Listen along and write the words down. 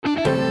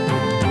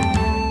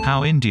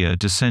How India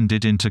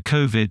descended into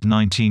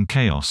COVID-19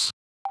 chaos.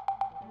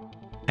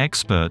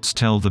 Experts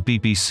tell the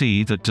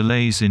BBC that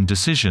delays in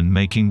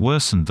decision-making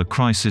worsened the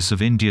crisis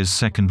of India's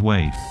second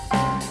wave.